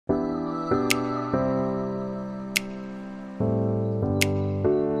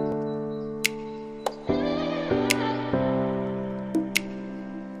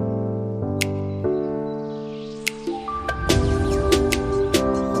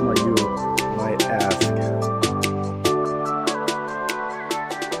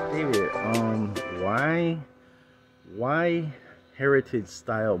Why heritage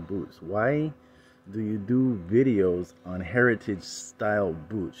style boots? Why do you do videos on heritage style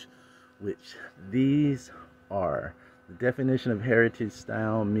boots, which these are? The definition of heritage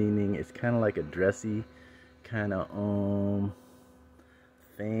style meaning it's kind of like a dressy kind of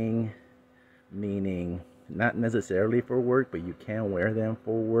thing, meaning not necessarily for work, but you can wear them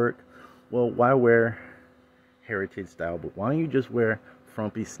for work. Well, why wear heritage style boots? Why don't you just wear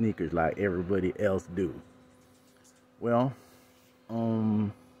frumpy sneakers like everybody else do? Well,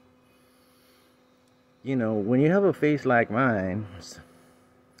 you know, when you have a face like mine,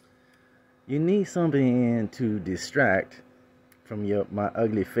 you need something to distract from my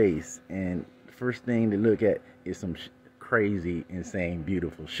ugly face, and the first thing to look at is some crazy, insane,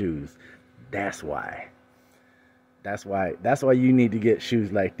 beautiful shoes. That's why you need to get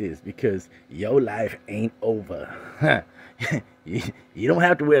shoes like this, because your life ain't over. You don't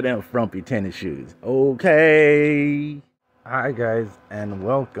have to wear them frumpy tennis shoes, okay? Hi guys, and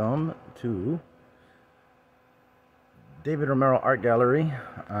welcome to David Romero Art Gallery.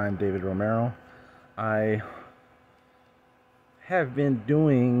 I'm David Romero. I have been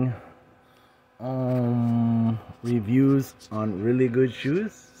doing reviews on really good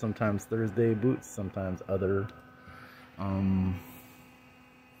shoes, sometimes Thursday boots, sometimes other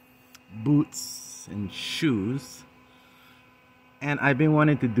boots and shoes. And I've been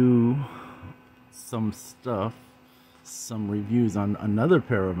wanting to do some reviews on another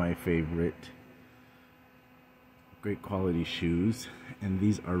pair of my favorite great quality shoes, and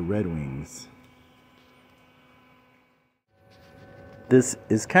these are Red Wings. This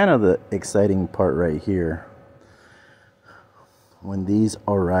is kind of the exciting part right here. When these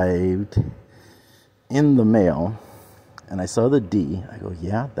arrived in the mail and I saw the D, I go,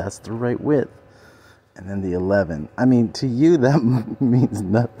 yeah, that's the right width. And then the 11. I mean, to you that means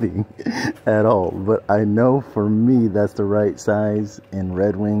nothing at all, but I know for me that's the right size in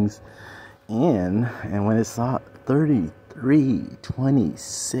Red Wings. And when it saw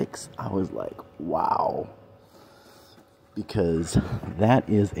 33.26, I was like, wow, because that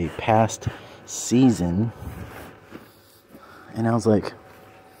is a past season. And I was like,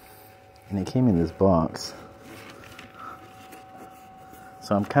 and it came in this box,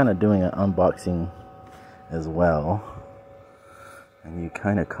 so I'm kind of doing an unboxing as well, and you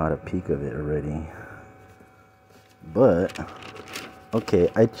kind of caught a peek of it already, but okay,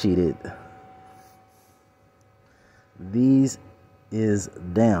 I cheated. These is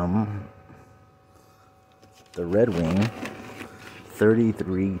them, the Red Wing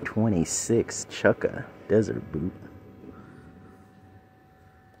 33.26 Chukka desert boot.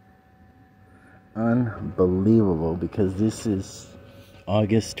 Unbelievable, because this is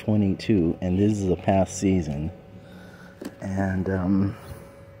August 22 and this is a past season, and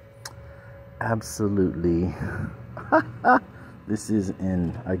absolutely this is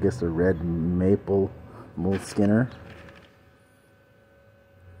in, I guess, a red maple moleskinner.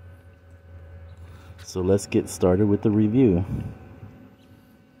 So let's get started with the review.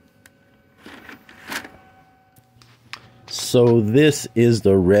 So this is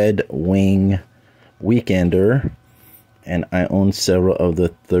the Red Wing Weekender, and I own several of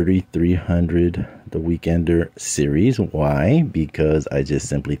the 3300, the Weekender series. Why? Because I just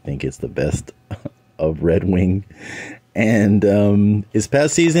simply think it's the best of Red Wing. And it's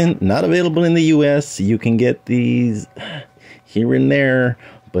past season, not available in the US. You can get these here and there,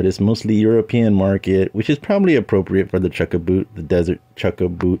 but it's mostly European market, which is probably appropriate for the Chukka boot, the desert Chukka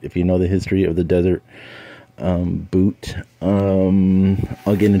boot, if you know the history of the desert boot.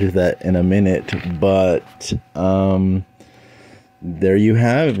 I'll get into that in a minute, but there you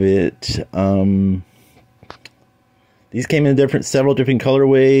have it. These came in several different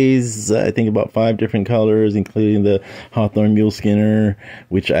colorways. I think about 5 different colors, including the Hawthorne Muleskinner,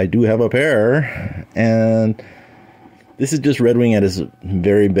 which I do have a pair. And this is just Red Wing at its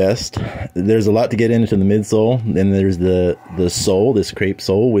very best. There's a lot to get into the midsole. Then there's the sole, this crepe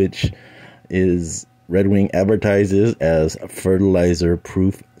sole, which is Red Wing advertises as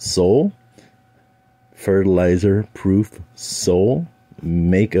fertilizer-proof sole. Fertilizer-proof sole.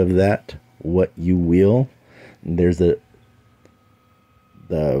 Make of that what you will. There's the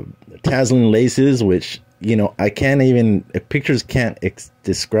tasseling laces, which, you know, I can't even, pictures can't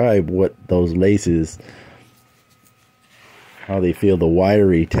describe what those laces how they feel, the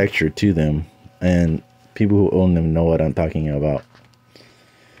wiry texture to them, and people who own them know what I'm talking about.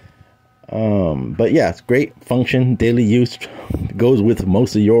 But yeah, it's great function, daily use, goes with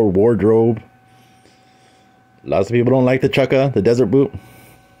most of your wardrobe. Lots of people don't like the Chukka, the desert boot.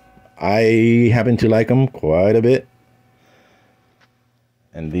 I happen to like them quite a bit,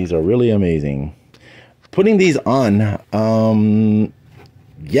 and these are really amazing. Putting these on,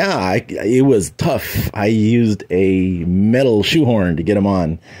 yeah, it was tough. I used a metal shoehorn to get them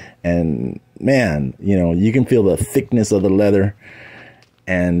on, and man, you know, you can feel the thickness of the leather,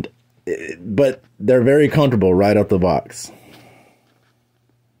 but they're very comfortable right out the box.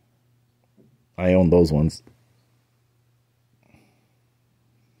 I own those ones.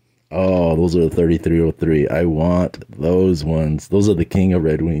 Oh, those are the 3303. I want those ones. Those are the king of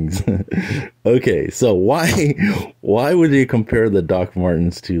Red Wings. Okay, so why would you compare the Doc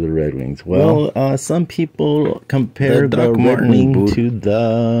Martens to the Red Wings? Well, some people compare the Doc Marten to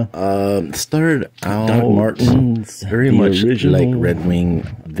the started out Doc Martens very much like Red Wing.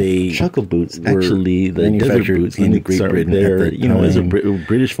 They Chukka boots actually the desert boots in Great Britain. There, you know, as a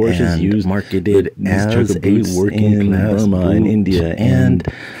British forces used marketed as a working class Burma in India, and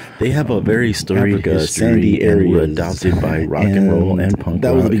they have a very storied sandy area adopted by rock and roll and punk.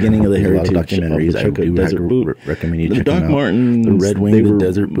 That was the beginning of the heritage documentaries. I do desert boot. Recommend you check them out. The Doc Martens, the Red Wing, the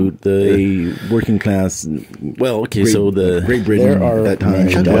desert boot, the working class. Well, okay, so the Great Britain at that time,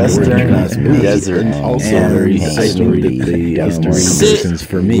 Western class desert, and also very storied. The citizens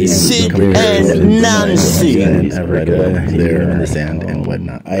for me, Sid and Nancy, and Africa, there in the sand and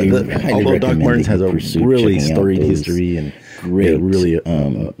whatnot. Although Doc Martens has a really storied history and great, really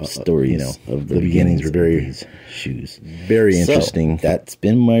stories, you know, of the beginnings were very very interesting. So, that's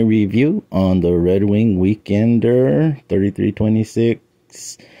been my review on the Red Wing Weekender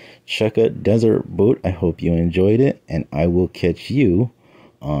 3326 Chukka Desert Boot. I hope you enjoyed it, and I will catch you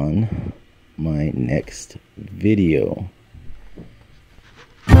on my next video.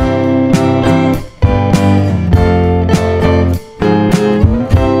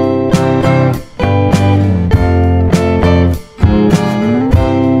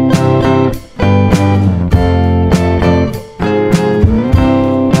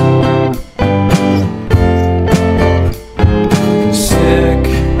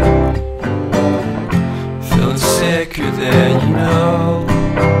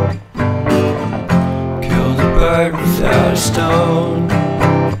 Without a stone,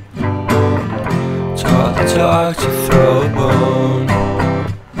 taught the dog to throw a bone.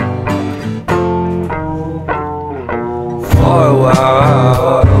 For a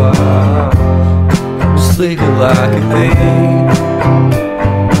while, sleeping like a bee.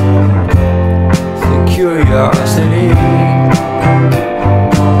 The curiosity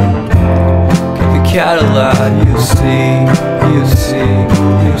kept the cat alive. You see.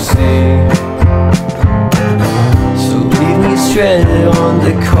 Stranded on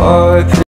the carpet.